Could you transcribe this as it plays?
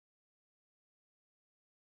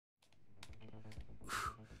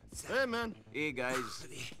Hey, man. Hey, guys.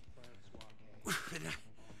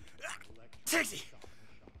 Taxi!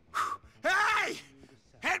 Hey!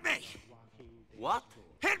 Hit me! What?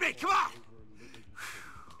 Hit me! Come on!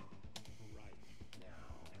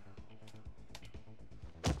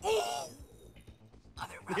 Oh!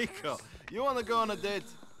 Nico, you wanna go on a date?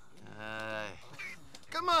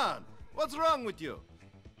 Come on! What's wrong with you?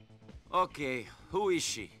 Okay, who is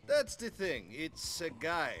she? That's the thing. It's a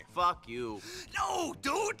guy. Fuck you. No,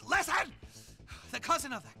 dude! Listen! The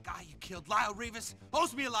cousin of that guy you killed, Lyle Rivas,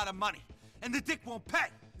 owes me a lot of money. And the dick won't pay.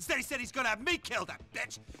 Instead, he said he's gonna have me kill that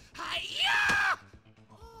bitch. Hi-ya!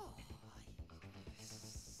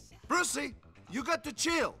 Brucey, you got to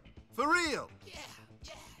chill. For real. Yeah.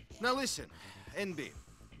 Now listen, NB,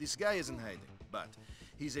 this guy isn't hiding, but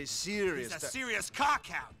he's a serious... He's a serious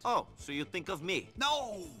cockhound. Oh, so you think of me?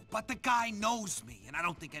 No, but the guy knows me, and I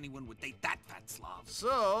don't think anyone would date that fat Slav.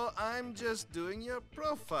 So, I'm just doing your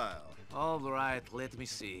profile. All right, let me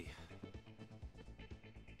see.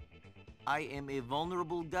 I am a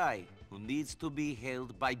vulnerable guy who needs to be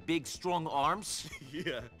held by big, strong arms.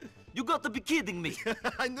 Yeah. You got to be kidding me.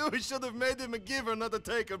 I knew we should have made him a giver, not a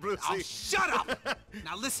taker, Brucey. Oh, shut up!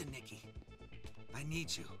 Now listen, Nicky. I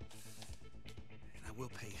need you. And I will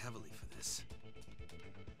pay heavily for this.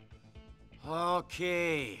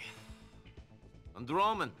 Okay.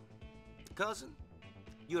 Androman, cousin,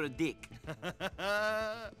 you're a dick.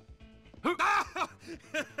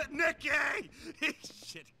 Nicky!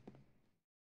 Shit.